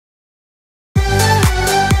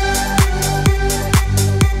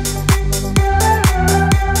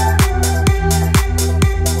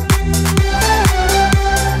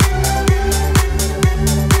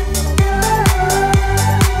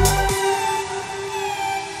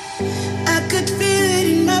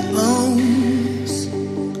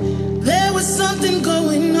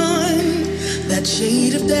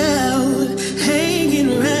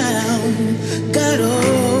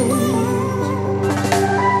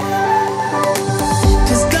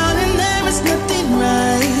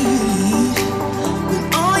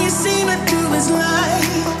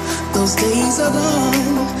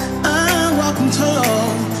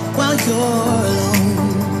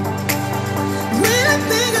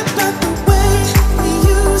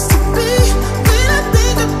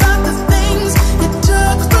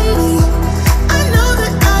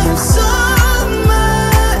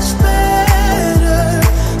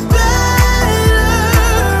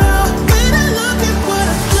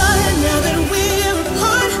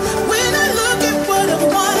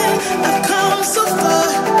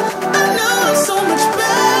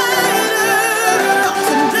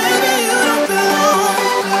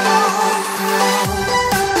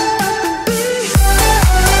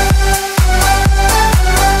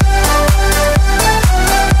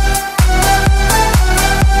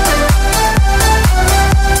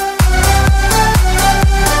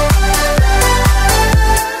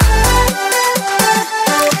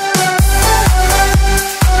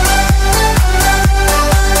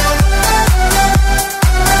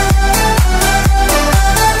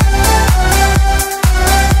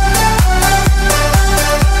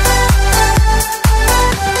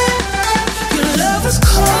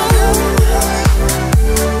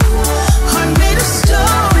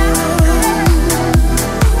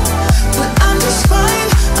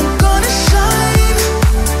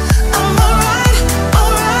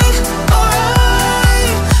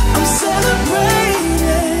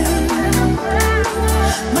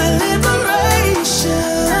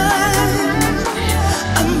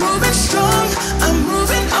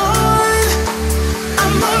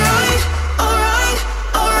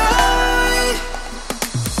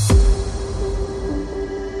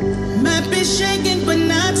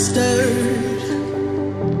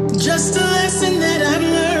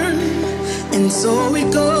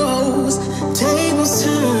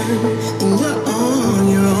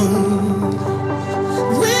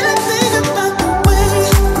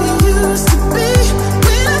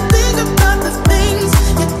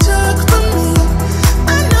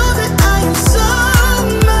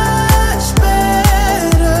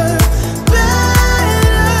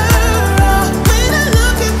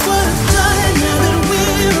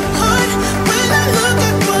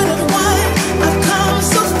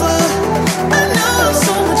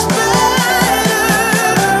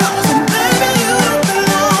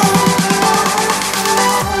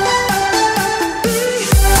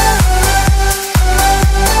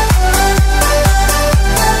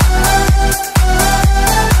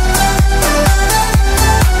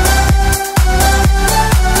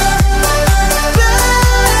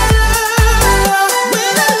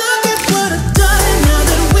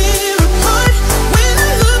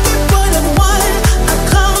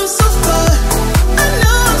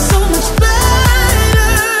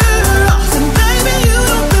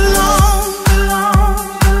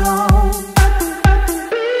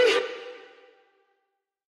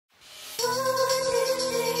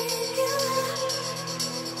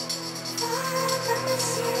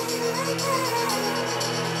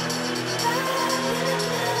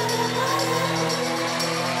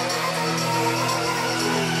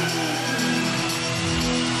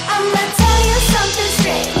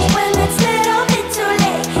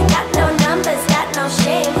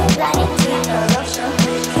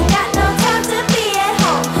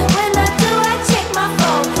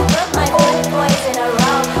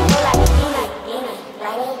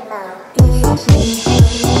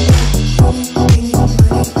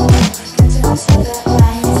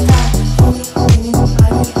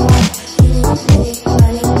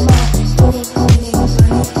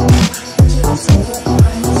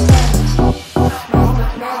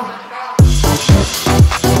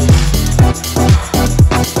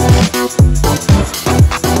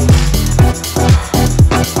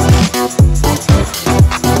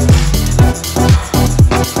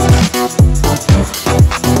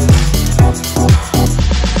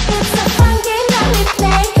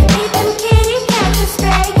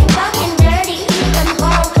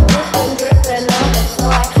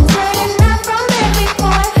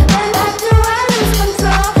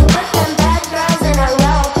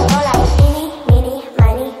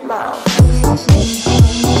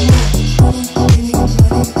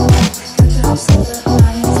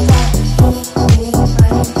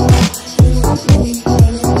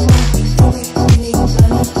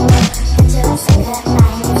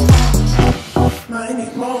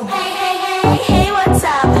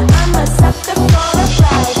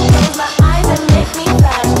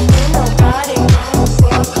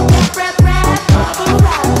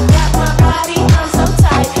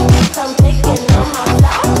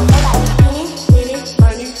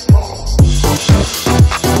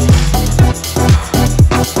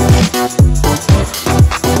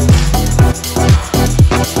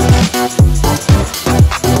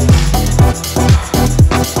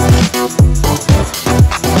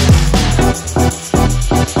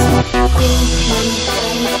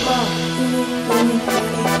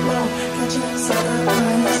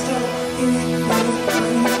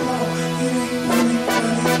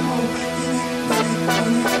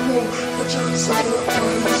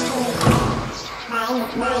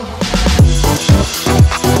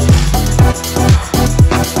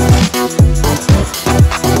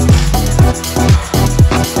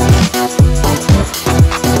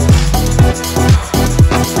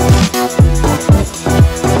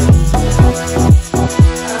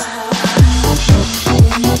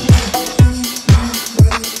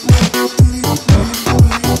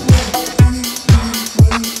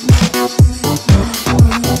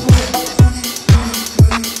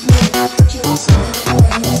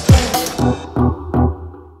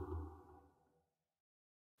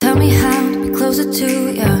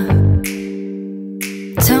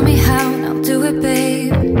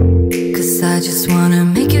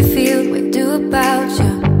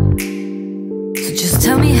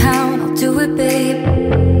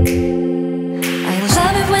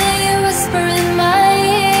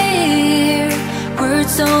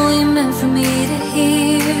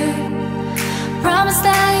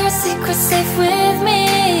secret safe with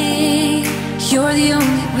me. You're the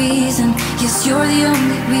only reason, yes, you're the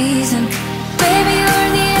only reason. Baby, you're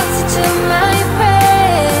the answer to my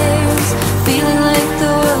prayers. Feeling like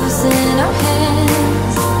the world's in our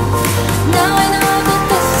hands. Now I know that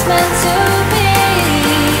this is meant to be.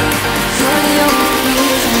 You're the only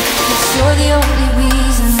reason, yes, you're the only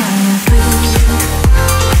reason I'm free.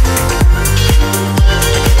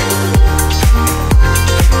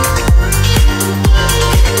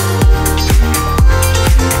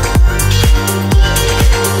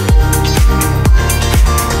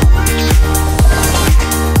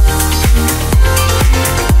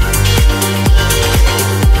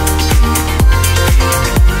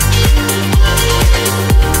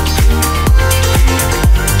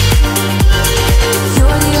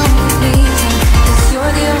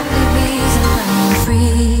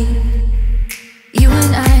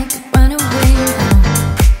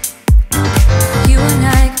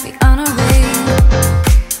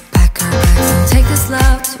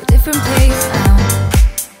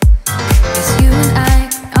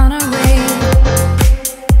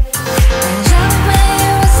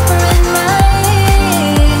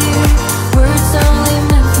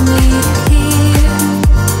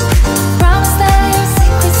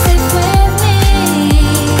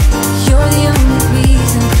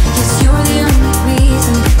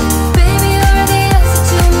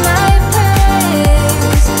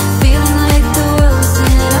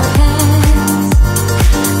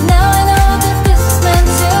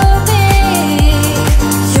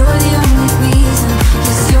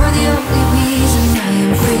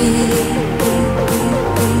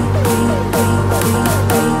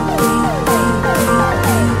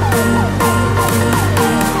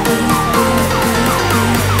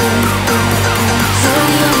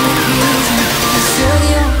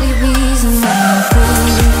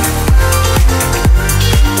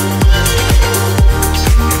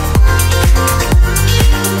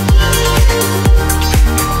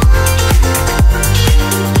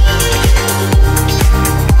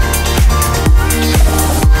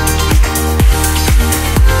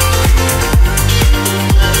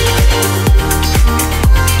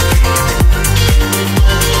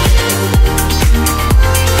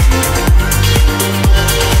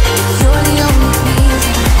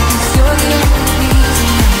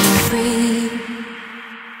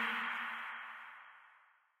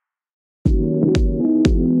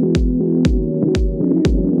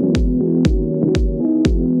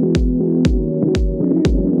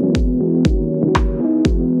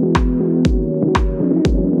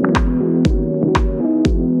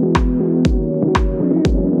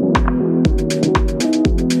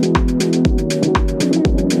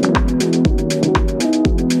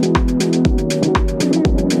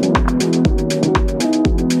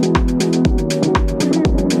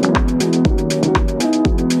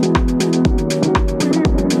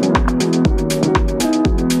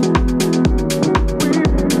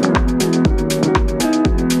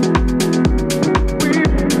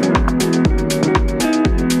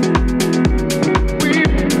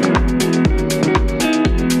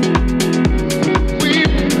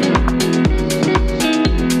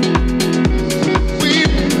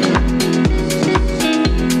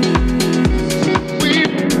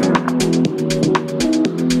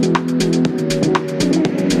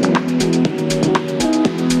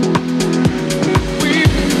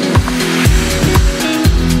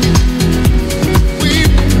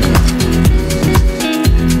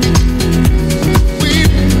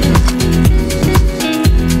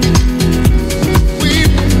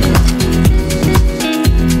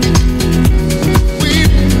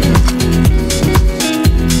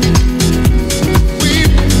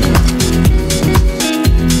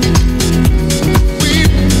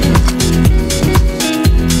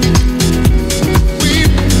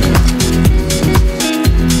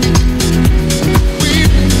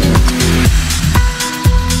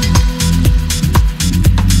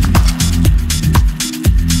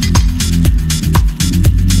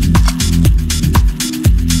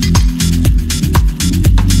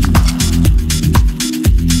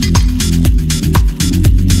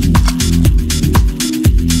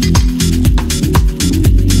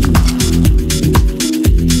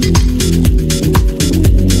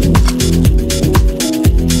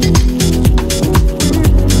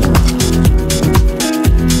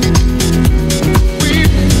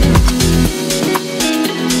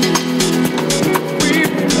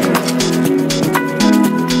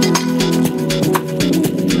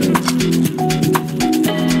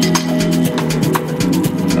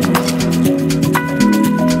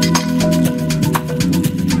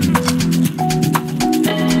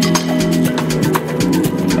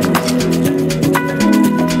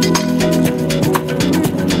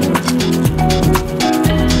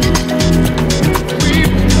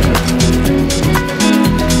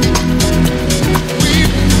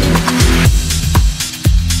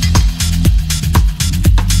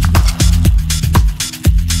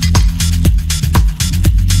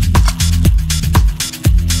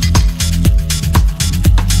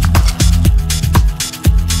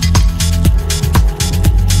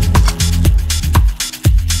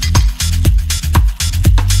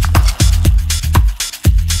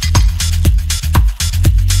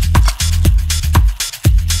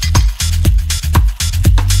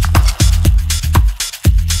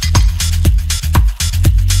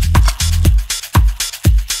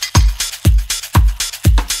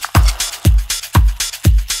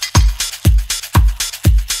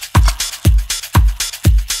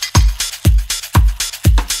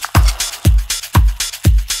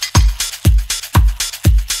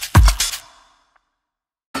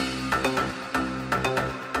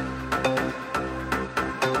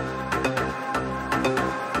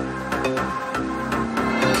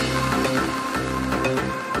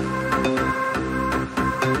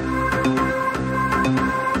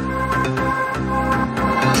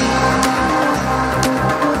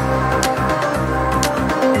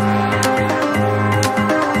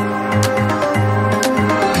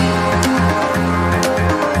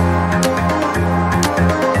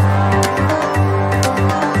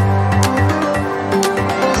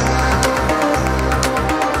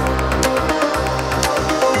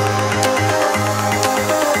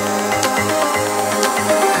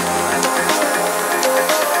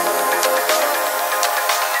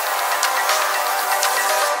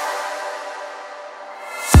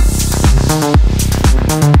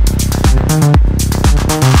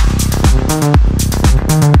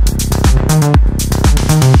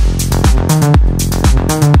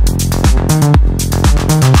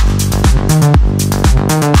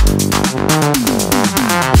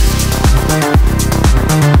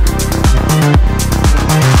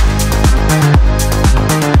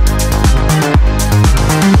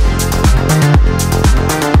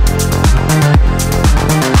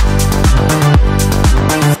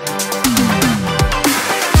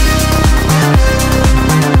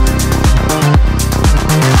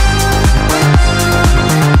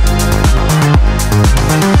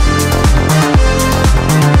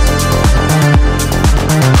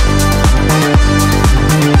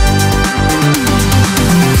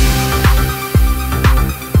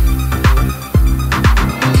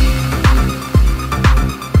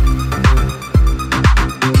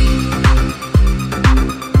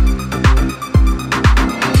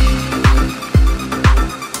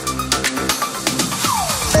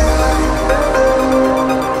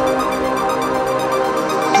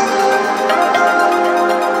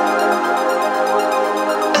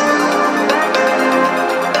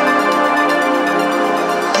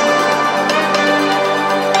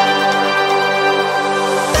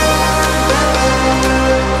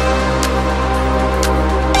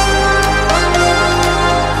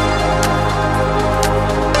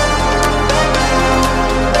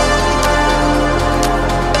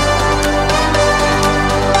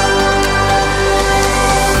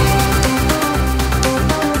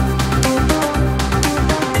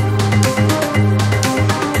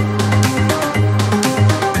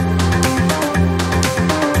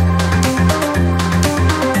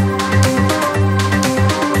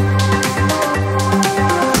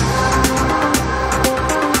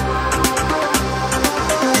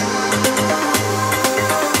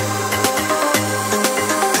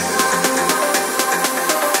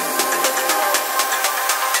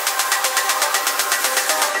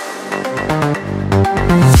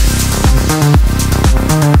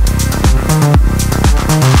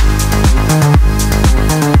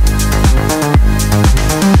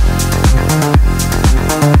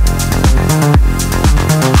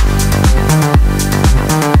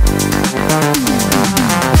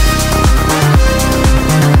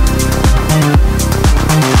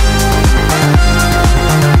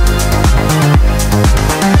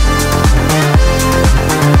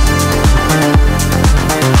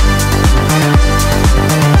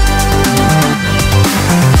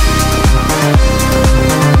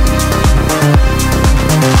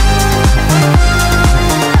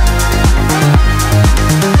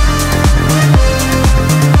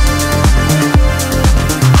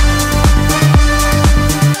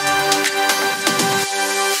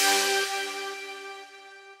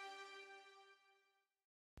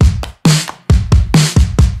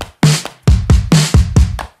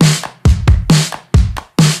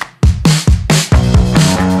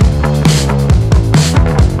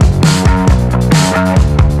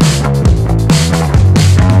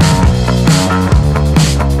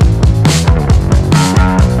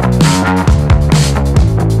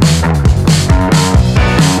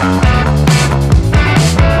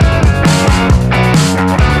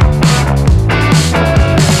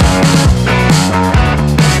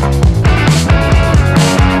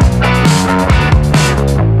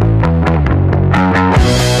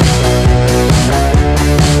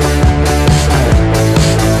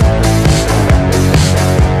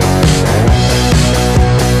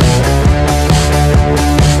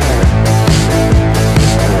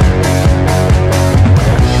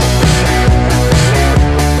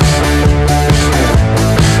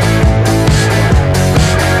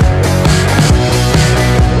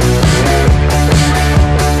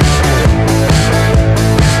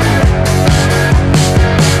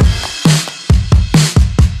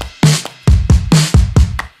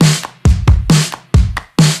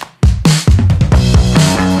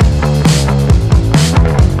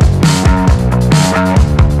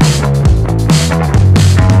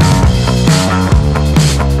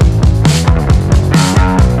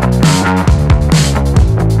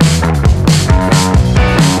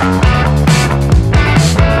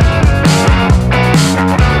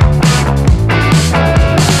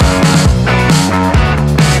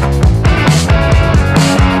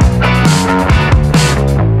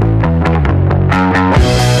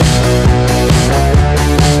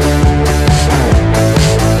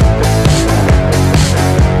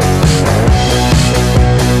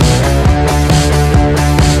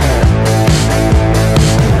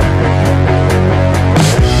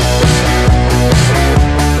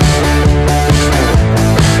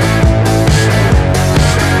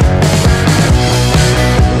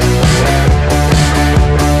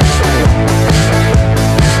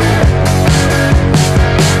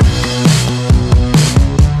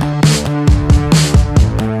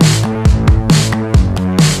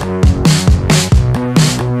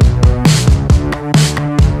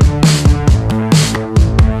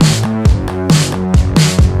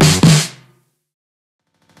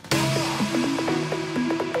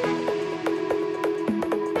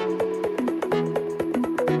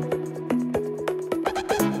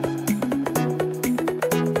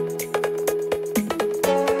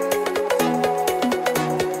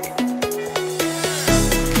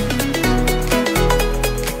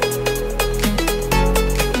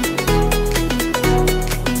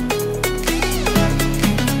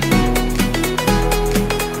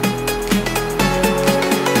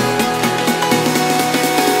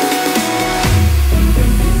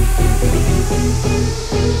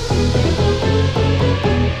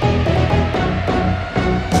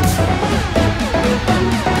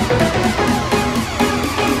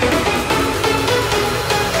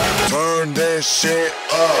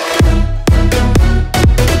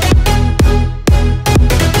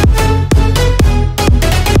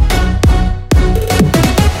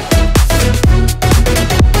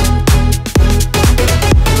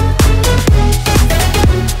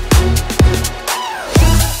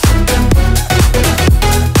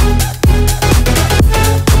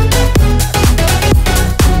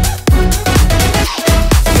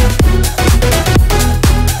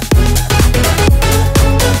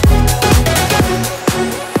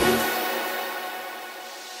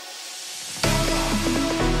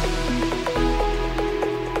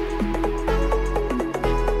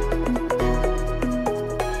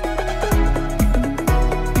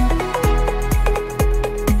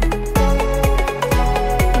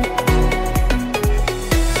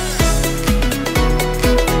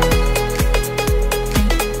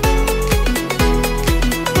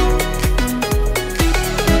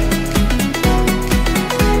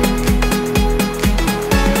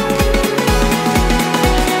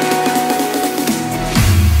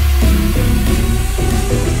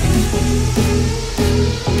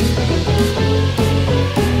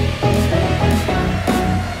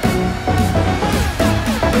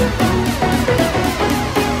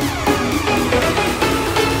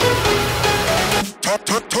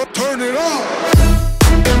 Turn it up.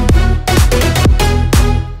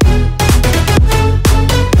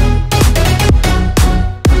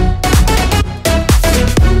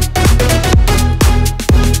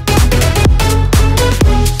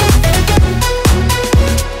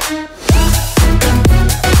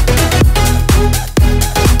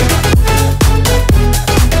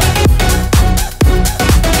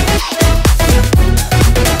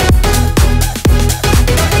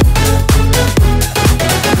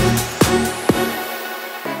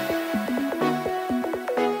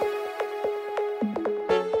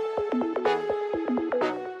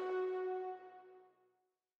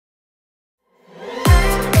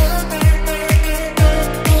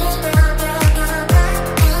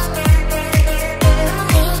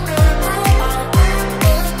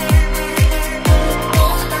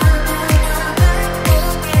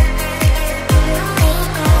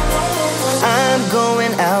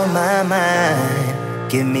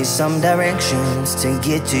 Give me some directions to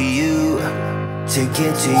get to you, to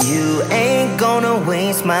get to you. Ain't gonna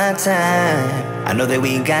waste my time. I know that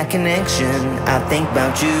we got connection. I think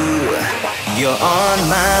about you. You're on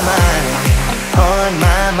my mind, on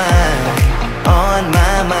my mind, on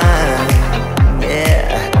my mind.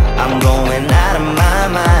 Yeah, I'm going out of my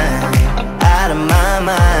mind, out of my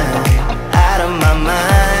mind, out of my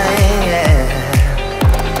mind. Yeah,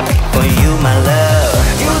 for you, my love.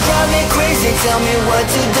 You drive me crazy, tell me what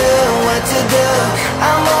to do, what to do.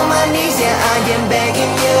 I'm on my knees, yeah, I am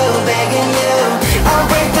begging you, begging you. I'll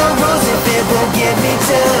break the rules if it will get me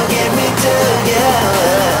to, yeah.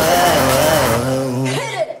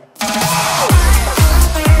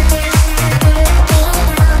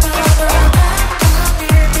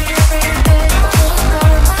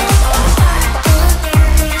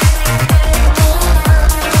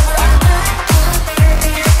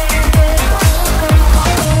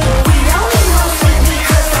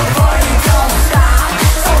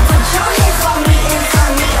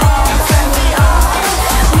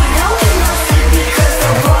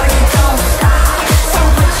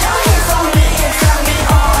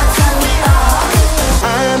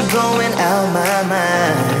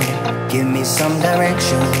 Some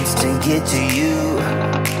directions to get to you,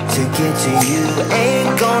 to get to you.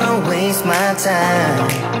 Ain't gonna waste my time.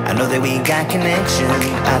 I know that we got connection.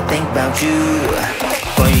 I think about you,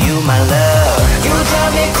 for you, my love. You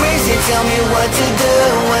drive me crazy, tell me what to do,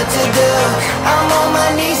 what to do. I'm on my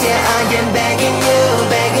knees, yeah, I am begging you,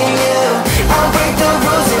 begging you. I'll break the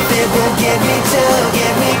rules if it will get me to,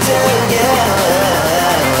 yeah.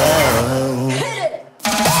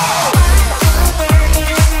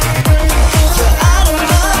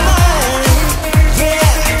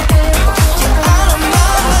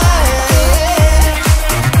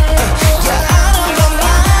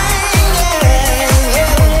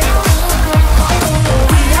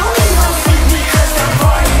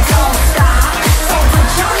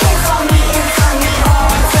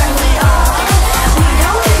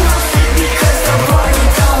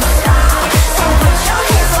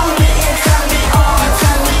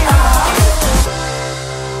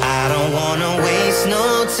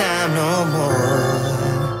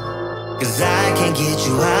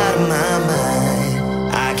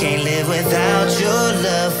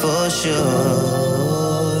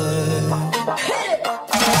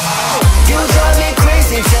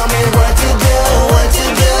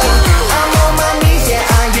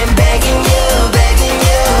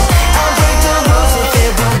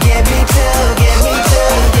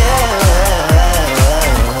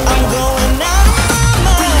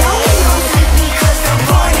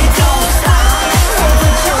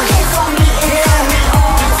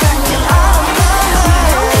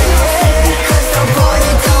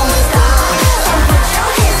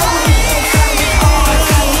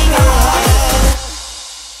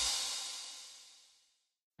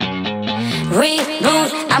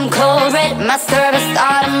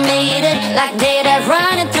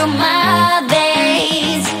 running through my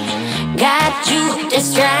veins. Got you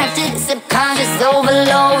distracted, subconscious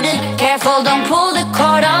overloaded. Careful, don't pull the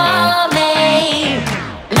cord on me.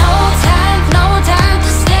 No time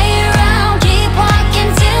to stay around. Keep walking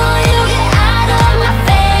till you get out of my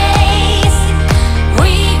face.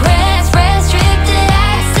 Regrets, restricted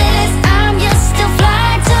access. I'm just a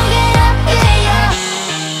flight to get up, yeah.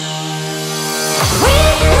 We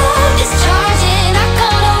love discharging. I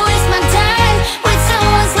gonna waste my time with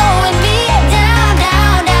someone slowing me down,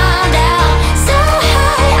 down, down, down. So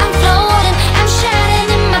high, I'm floating, I'm shining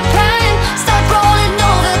in my prime. Start rolling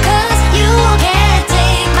over 'cause you can't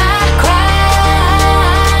take my crown.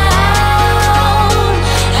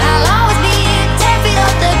 I'll always be 10 feet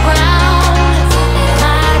off the ground.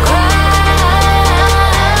 My crown.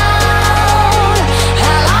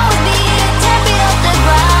 I'll always be 10 feet off the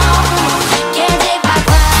ground. Can't take my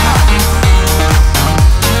crown.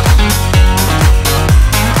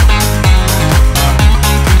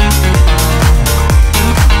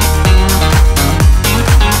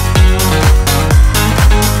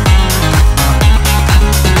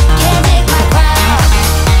 Can't take my crown.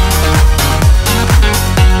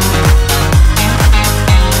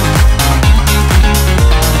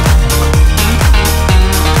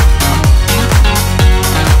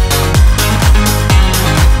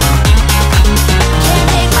 Can't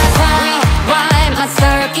take my crown. Rewind my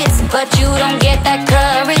circuits, but you don't get that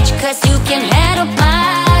courage, 'cause you can handle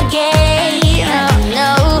my game.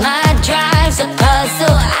 No, my drive's a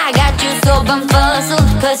puzzle. I got you so bumfuzzled,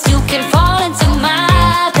 'cause you can fall into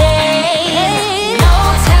my pain. No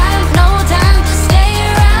time to stay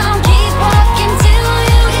around. Keep walking till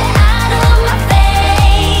you get out of my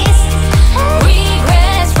face.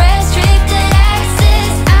 Regrets, restricted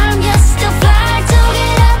access. I'm just a flight to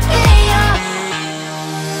get up, yeah.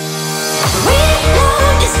 We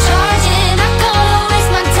love discharging. I gonna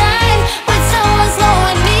waste my time with someone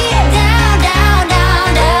slowing me down, down, down,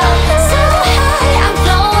 down. So high, I'm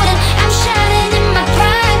floating, I'm shining in my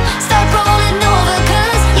prime. Start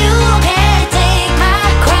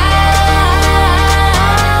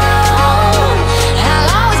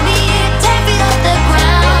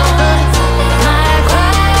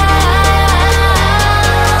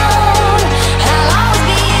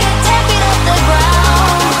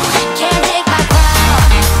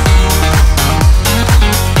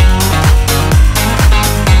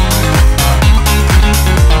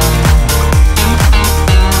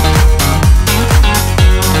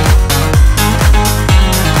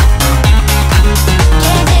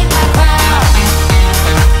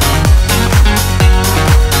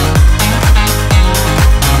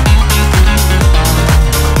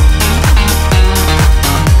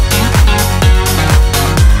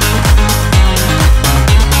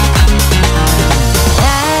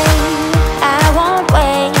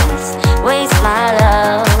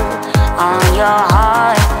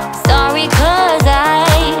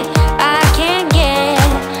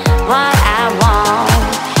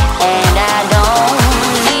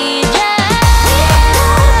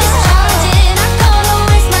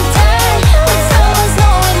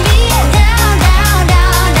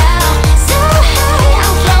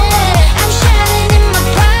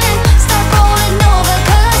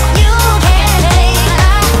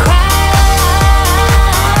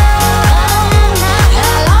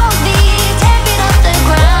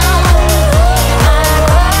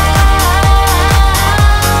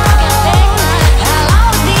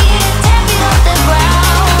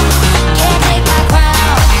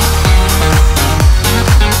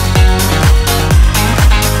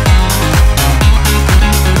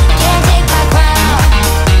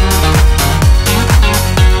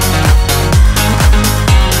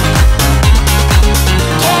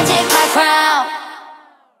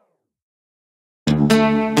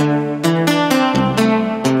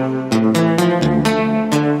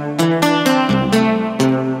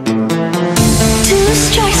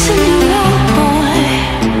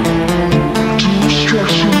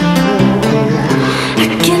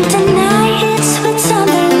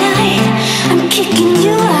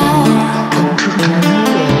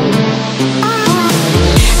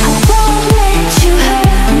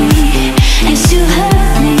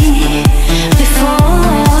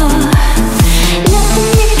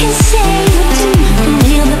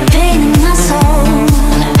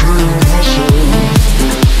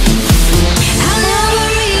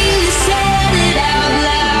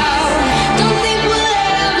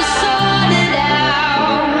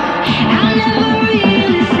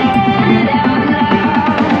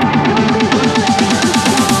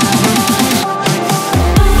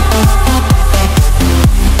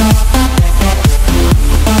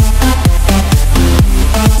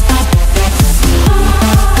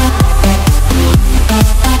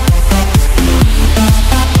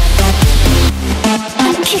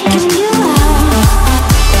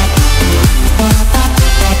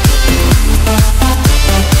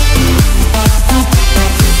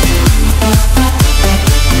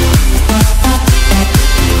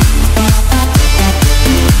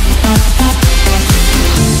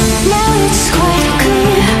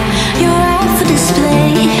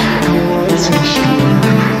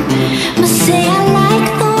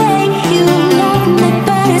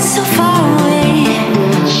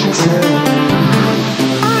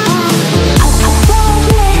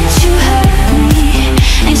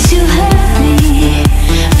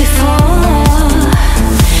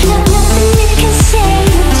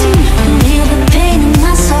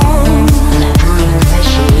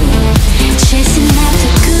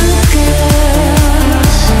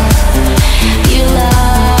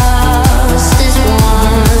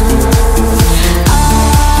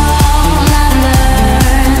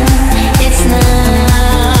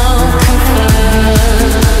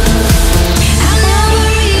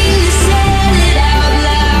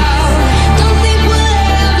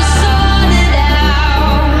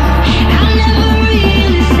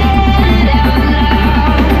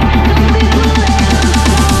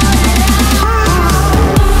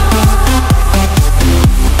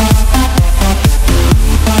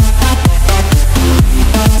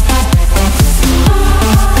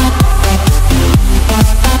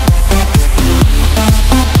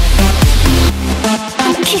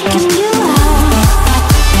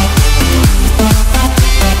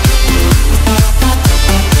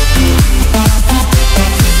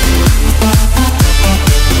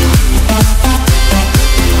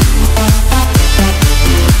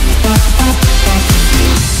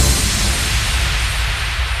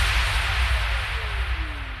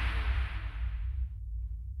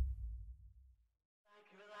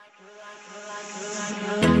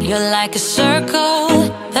You're like a circle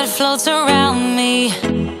that floats around me,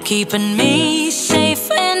 keeping me safe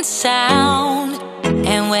and sound.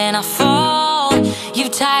 And when I fall, you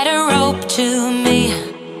tied a rope to me.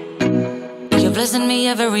 You're blessing me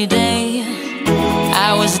every day.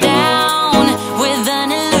 I was down with an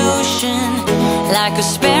illusion, like a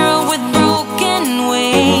sparrow with broken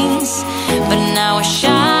wings. But now I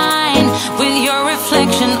shine with your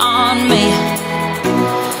reflection on me.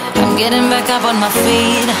 I'm getting back up on my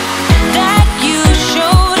feet.